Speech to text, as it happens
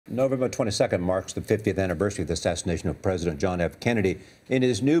November 22nd marks the 50th anniversary of the assassination of President John F. Kennedy. In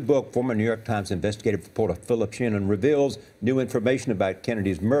his new book, former New York Times investigative reporter Philip Shenon reveals new information about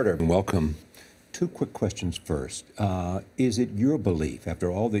Kennedy's murder. Welcome. Two quick questions first. Is it your belief, after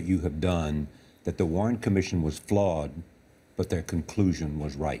all that you have done, that the Warren Commission was flawed, but their conclusion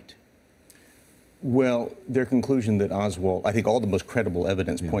was right? Well, their conclusion that Oswald, I think all the most credible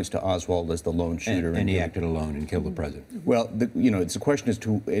evidence points to Oswald as the lone shooter. And he acted alone and killed the president. Well, it's a question as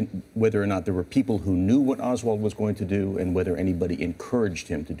to whether or not there were people who knew what Oswald was going to do and whether anybody encouraged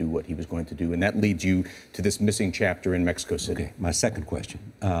him to do what he was going to do. And that leads you to this missing chapter in Mexico City. Okay, my second question.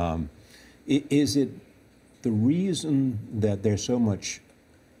 Is it the reason that there's so much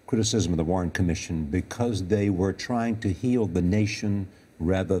criticism of the Warren Commission because they were trying to heal the nation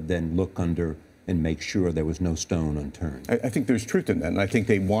rather than look under and make sure there was no stone unturned? I think there's truth in that, and I think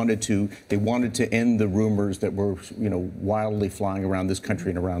they wanted to end the rumors that were, wildly flying around this country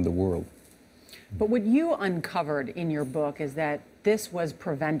and around the world. But what you uncovered in your book is that this was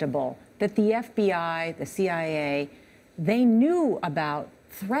preventable, that the FBI, the CIA, they knew about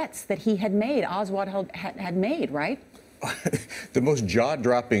threats that he had made, Oswald had made, right? The most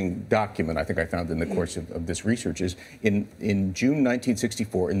jaw-dropping document I think I found in the course of this research is in June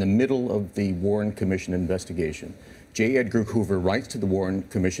 1964, in the middle of the Warren Commission investigation, J. Edgar Hoover writes to the Warren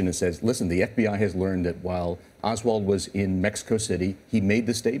Commission and says, listen, the FBI has learned that while Oswald was in Mexico City, he made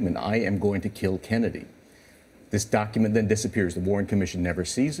the statement, I am going to kill Kennedy. This document then disappears. The Warren Commission never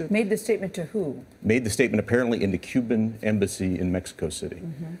sees it. Made the statement to who? Made the statement apparently in the Cuban embassy in Mexico City.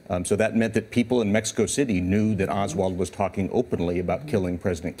 So that meant that people in Mexico City knew that Oswald was talking openly about killing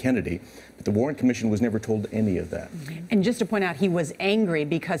President Kennedy. But the Warren Commission was never told any of that. And just to point out, he was angry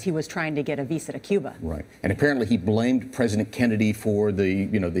because he was trying to get a visa to Cuba. Right. And apparently he blamed President Kennedy for the,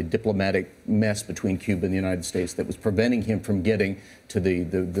 the diplomatic mess between Cuba and the United States that was preventing him from getting to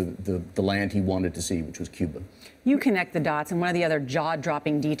the land he wanted to see, which was Cuba. You connect the dots, and one of the other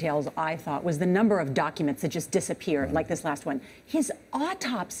jaw-dropping details I thought was the number of documents that just disappeared, like this last one. His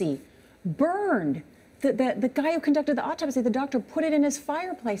autopsy burned. The guy who conducted the autopsy, the doctor, put it in his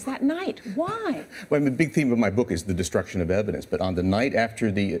fireplace that night. Why? Well, the big theme of my book is the destruction of evidence. But on the night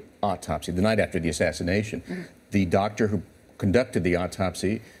after the autopsy, the night after the assassination, the doctor who conducted the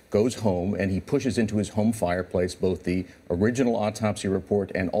autopsy goes home and he pushes into his home fireplace both the original autopsy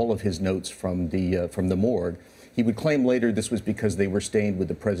report and all of his notes from the morgue. He would claim later this was because they were stained with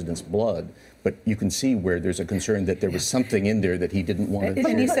the president's blood, but you can see where there's a concern that there was something in there that he didn't want to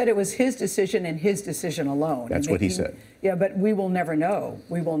share. And he said it was his decision and his decision alone. That's what he said. Yeah, but we will never know.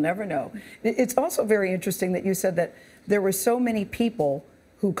 We will never know. It's also very interesting that you said that there were so many people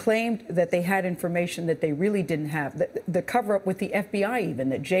who claimed that they had information that they really didn't have. The cover-up with the FBI even,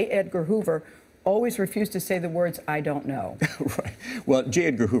 that J. Edgar Hoover always refused to say the words, I don't know. Right. Well, J.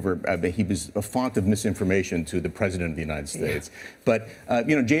 Edgar Hoover, he was a font of misinformation to the President of the United States. Yeah. But,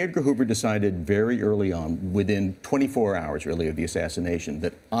 J. Edgar Hoover decided very early on, within 24 hours, really, of the assassination,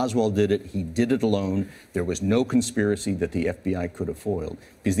 that Oswald did it. He did it alone. There was no conspiracy that the FBI could have foiled.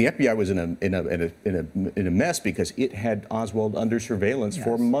 Because the FBI was in a mess because it had Oswald under surveillance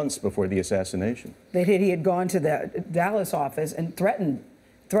for months before the assassination. He had gone to the Dallas office and threatened,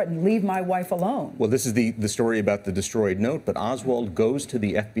 leave my wife alone. Well, this is the story about the destroyed note, but Oswald goes to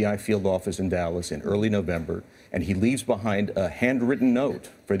the FBI field office in Dallas in early November, and he leaves behind a handwritten note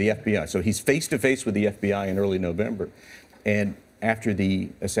for the FBI. So he's face-to-face with the FBI in early November. And after the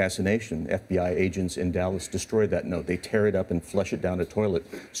assassination, FBI agents in Dallas destroy that note. They tear it up and flush it down a toilet.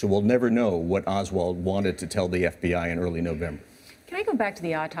 So we'll never know what Oswald wanted to tell the FBI in early November. Can I go back to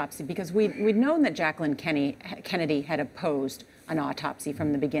the autopsy? Because we'd known that Jacqueline Kennedy had opposed an autopsy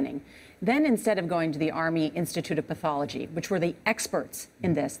from the beginning. Then, instead of going to the Army Institute of Pathology, which were the experts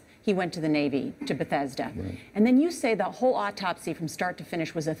in this, he went to the Navy, to Bethesda. Right. And then you say the whole autopsy from start to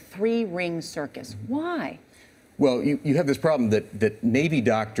finish was a three-ring circus. Why? Well, you have this problem that Navy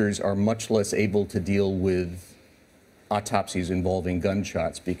doctors are much less able to deal with autopsies involving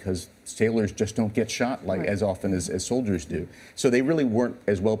gunshots because sailors just don't get shot as often as soldiers do. So they really weren't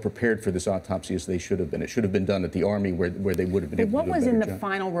as well prepared for this autopsy as they should have been. It should have been done at the Army where they would have been able to do a better job. What was in the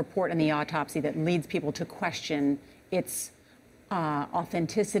final report in the autopsy that leads people to question its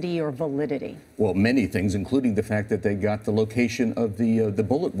authenticity or validity? Well, many things, including the fact that they got the location of the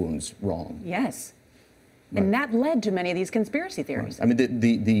bullet wounds wrong. Yes. Right. And that led to many of these conspiracy theories. Right. I mean,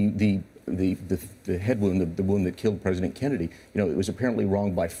 the head wound, the wound that killed President Kennedy, it was apparently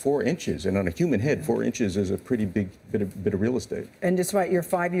wrong by 4 inches. And on a human head, 4 inches is a pretty big bit of real estate. And despite your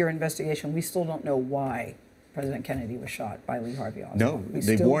 5-year investigation, we still don't know why President Kennedy was shot by Lee Harvey Oswald. No,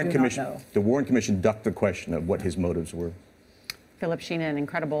 the Warren Commission ducked the question of what his motives were. Philip Shenon,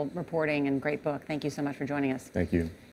 incredible reporting and great book. Thank you so much for joining us. Thank you.